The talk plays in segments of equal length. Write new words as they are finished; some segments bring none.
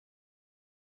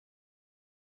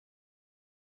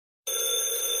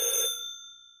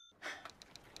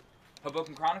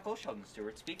Hoboken Chronicle, Sheldon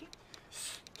Stewart speaking.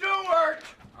 Stewart!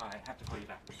 I have to call you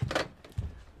back.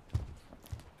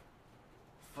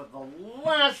 For the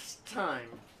last time,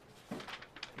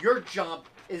 your job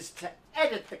is to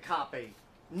edit the copy,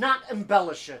 not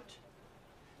embellish it.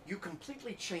 You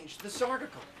completely changed this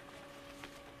article.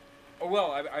 Oh,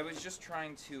 well, I was just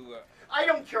trying to... I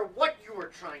don't care what you were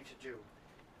trying to do.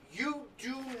 You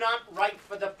do not write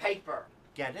for the paper.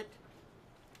 Get it?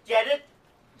 Get it?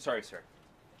 Sorry, sir.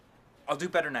 I'll do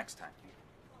better next time.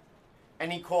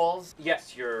 Any calls?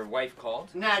 Yes, your wife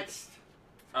called. Next.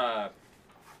 The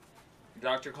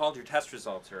doctor called, your test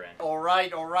results are in. All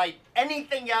right.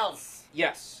 Anything else?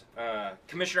 Yes,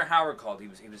 Commissioner Howard called.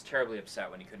 He was terribly upset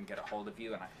when he couldn't get a hold of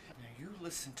you, and I... Now you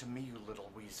listen to me, you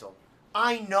little weasel.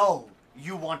 I know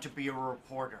you want to be a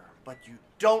reporter, but you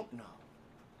don't know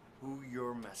who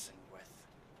you're messing with.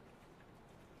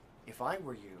 If I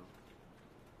were you,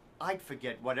 I'd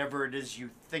forget whatever it is you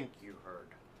think you heard.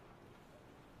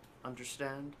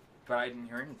 Understand? But I didn't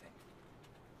hear anything.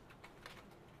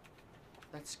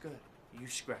 That's good. You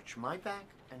scratch my back,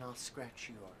 and I'll scratch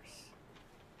yours.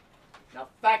 Now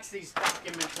fax these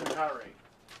documents and hurry.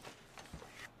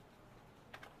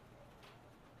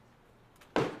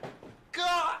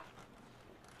 God!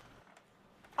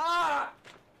 Ah!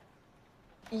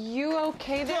 You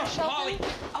okay there, Sheldon? Molly!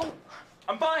 Oh.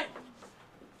 I'm fine.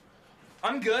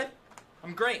 I'm good.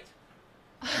 I'm great.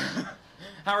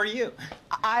 How are you?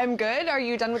 I'm good. Are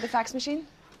you done with the fax machine?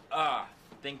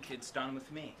 Think it's done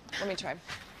with me. Let me try.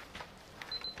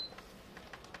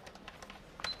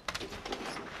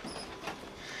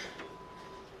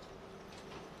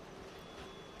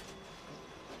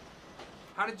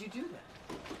 How did you do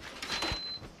that?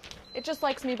 It just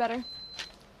likes me better.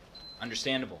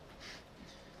 Understandable.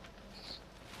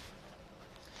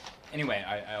 Anyway,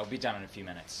 I'll be done in a few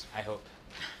minutes, I hope.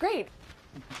 Great.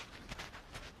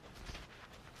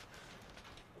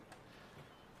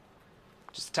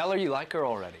 Just tell her you like her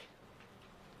already.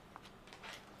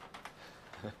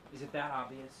 Is it that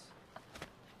obvious?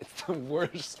 It's the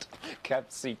worst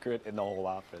kept secret in the whole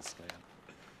office, man.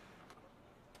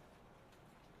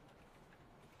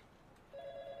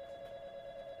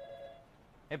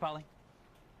 Hey, Polly.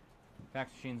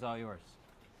 Fax machine's all yours.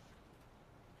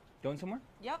 Going somewhere?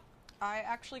 Yep. I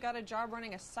actually got a job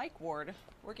running a psych ward.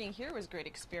 Working here was a great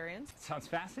experience. Sounds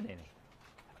fascinating.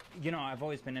 You know, I've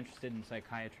always been interested in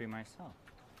psychiatry myself.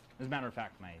 As a matter of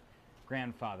fact, my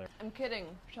grandfather... I'm kidding,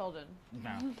 Sheldon.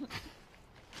 No.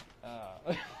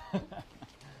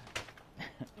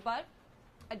 But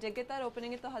I did get that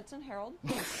opening at the Hudson Herald.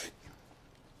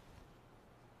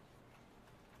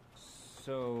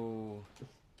 So,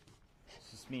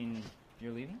 does this mean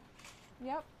you're leaving?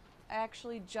 Yep. I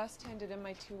actually just handed in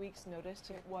my 2 weeks notice.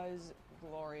 It was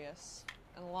glorious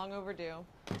and long overdue.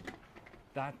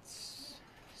 That's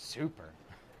super.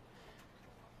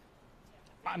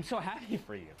 I'm so happy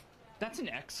for you. That's an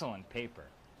excellent paper.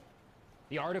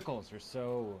 The articles are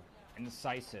so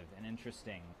incisive and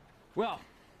interesting. Well,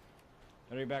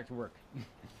 better get back to work.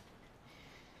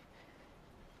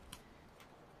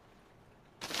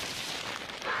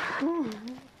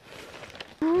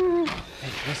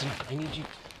 Hey, listen, I need you.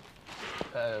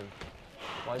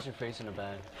 Why is your face in a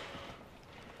bag?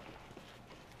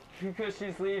 Because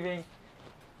she's leaving.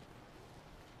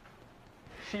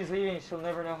 She's leaving, she'll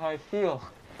never know how I feel.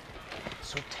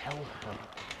 So tell her.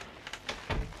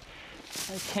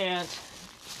 I can't.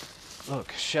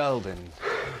 Look, Sheldon.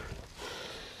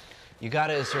 You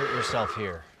gotta assert yourself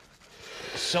here.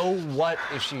 So what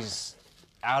if she's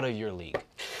out of your league?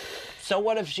 So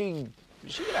what if she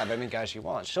can have any guy she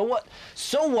wants? So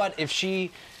what if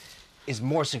she is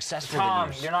more successful Tom,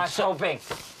 than you? you're not helping.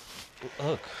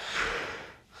 Look,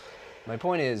 my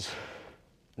point is,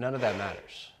 none of that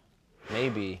matters.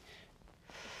 Maybe,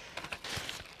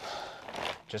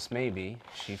 just maybe,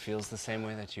 she feels the same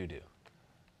way that you do.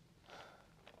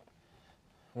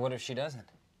 What if she doesn't?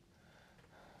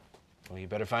 Well, you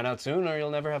better find out soon or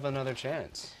you'll never have another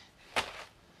chance.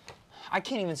 I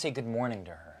can't even say good morning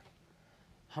to her.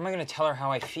 How am I gonna tell her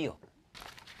how I feel?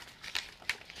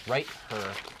 Write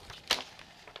her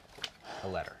a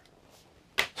letter.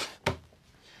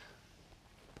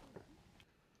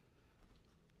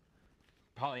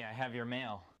 Polly, I have your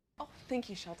mail. Oh, thank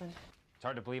you, Sheldon. It's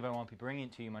hard to believe I won't be bringing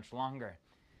it to you much longer.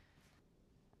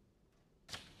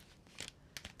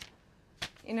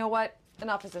 You know what?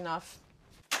 Enough is enough.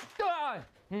 Ah!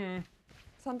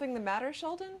 Something the matter,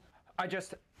 Sheldon?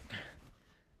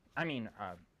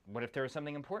 What if there was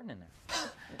something important in there?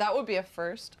 That would be a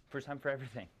first. First time for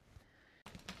everything.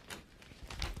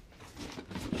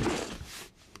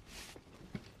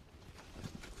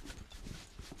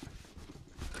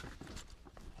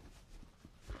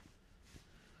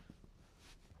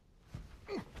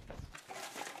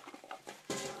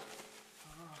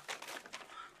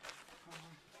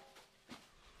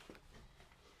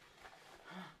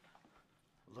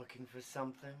 looking for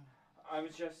something? I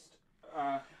was just,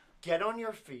 Get on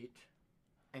your feet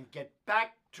and get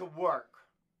back to work.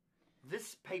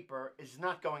 This paper is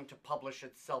not going to publish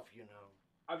itself, you know.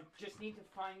 I just need to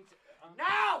find...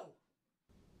 Now!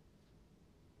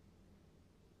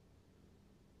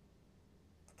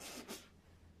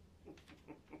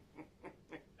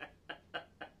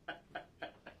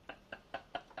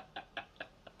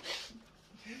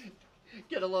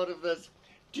 Get a load of this.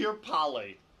 Dear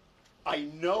Polly, I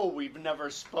know we've never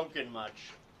spoken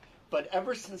much, but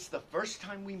ever since the first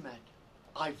time we met,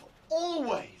 I've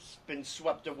always been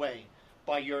swept away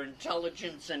by your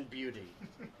intelligence and beauty.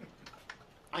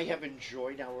 I have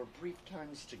enjoyed our brief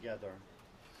times together,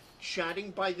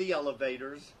 chatting by the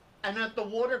elevators and at the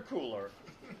water cooler.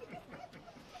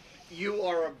 You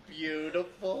are a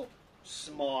beautiful,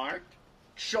 smart,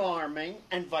 charming,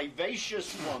 and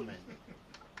vivacious woman.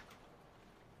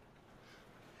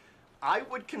 I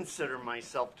would consider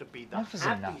myself to be the Enough is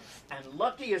happiest enough. and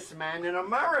luckiest man in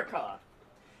America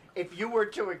if you were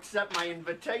to accept my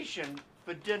invitation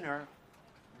for dinner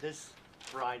this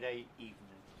Friday evening.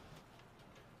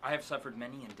 I have suffered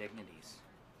many indignities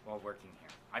while working here.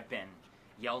 I've been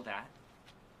yelled at,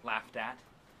 laughed at,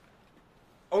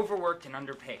 overworked and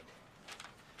underpaid.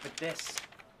 But this,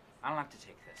 I don't have to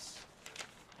take this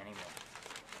anymore.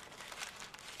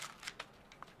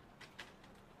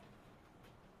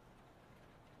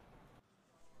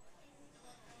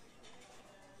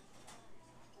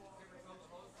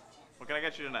 What can I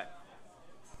get you tonight?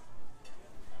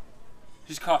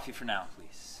 Just coffee for now,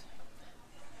 please.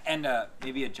 And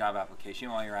maybe a job application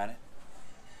while you're at it.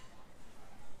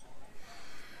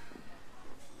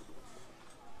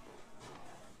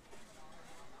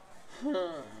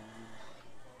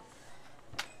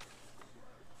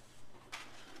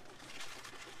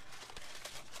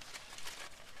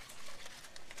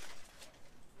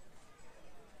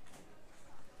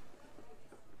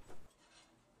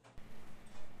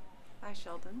 Hi,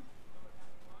 Sheldon.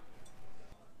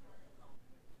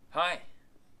 Hi.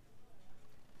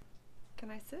 Can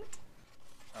I sit?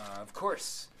 Of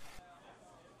course.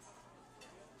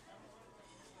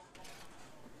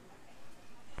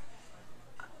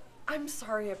 I'm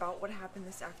sorry about what happened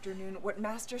this afternoon. What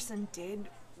Masterson did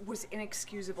was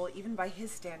inexcusable, even by his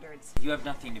standards. You have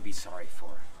nothing to be sorry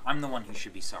for. I'm the one who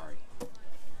should be sorry. I've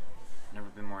never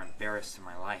been more embarrassed in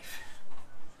my life.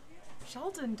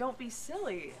 Sheldon, don't be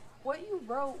silly. What you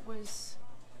wrote was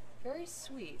very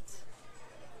sweet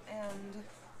and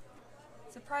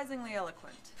surprisingly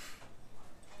eloquent.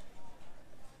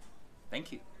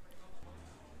 Thank you.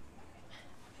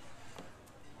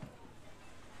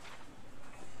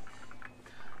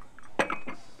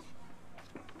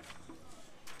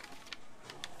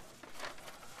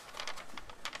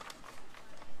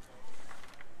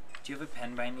 Do you have a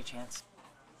pen by any chance?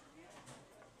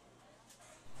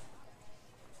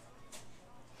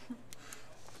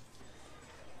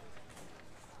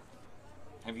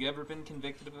 Have you ever been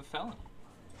convicted of a felony?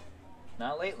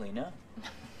 Not lately, no.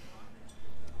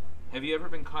 Have you ever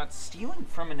been caught stealing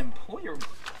from an employer?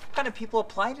 What kind of people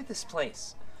apply to this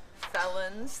place?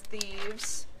 Felons,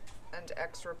 thieves, and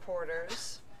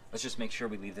ex-reporters. Let's just make sure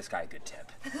we leave this guy a good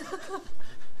tip.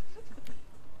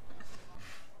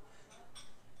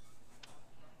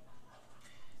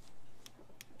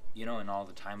 You know, in all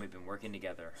the time we've been working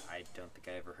together, I don't think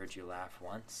I ever heard you laugh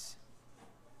once.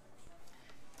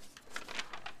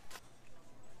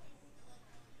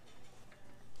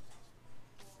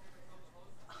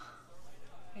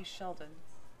 Hey, Sheldon.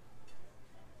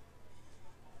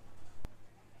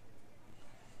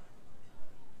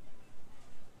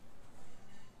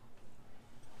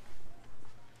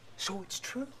 So it's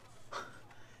true.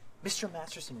 Mr.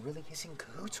 Masterson really is in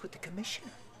cahoots with the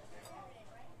commissioner.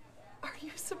 Are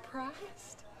you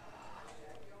surprised?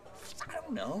 I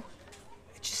don't know.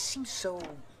 It just seems so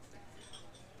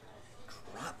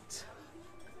corrupt.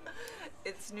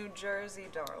 It's New Jersey,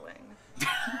 darling.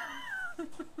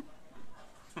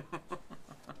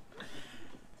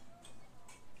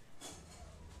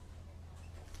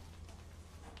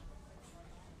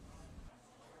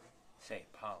 Say,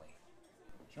 Polly,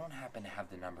 you don't happen to have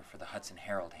the number for the Hudson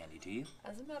Herald handy, do you?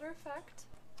 As a matter of fact,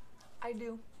 I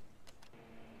do.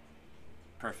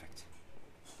 Perfect.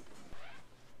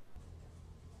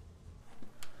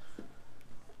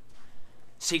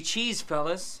 Say cheese,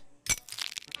 fellas.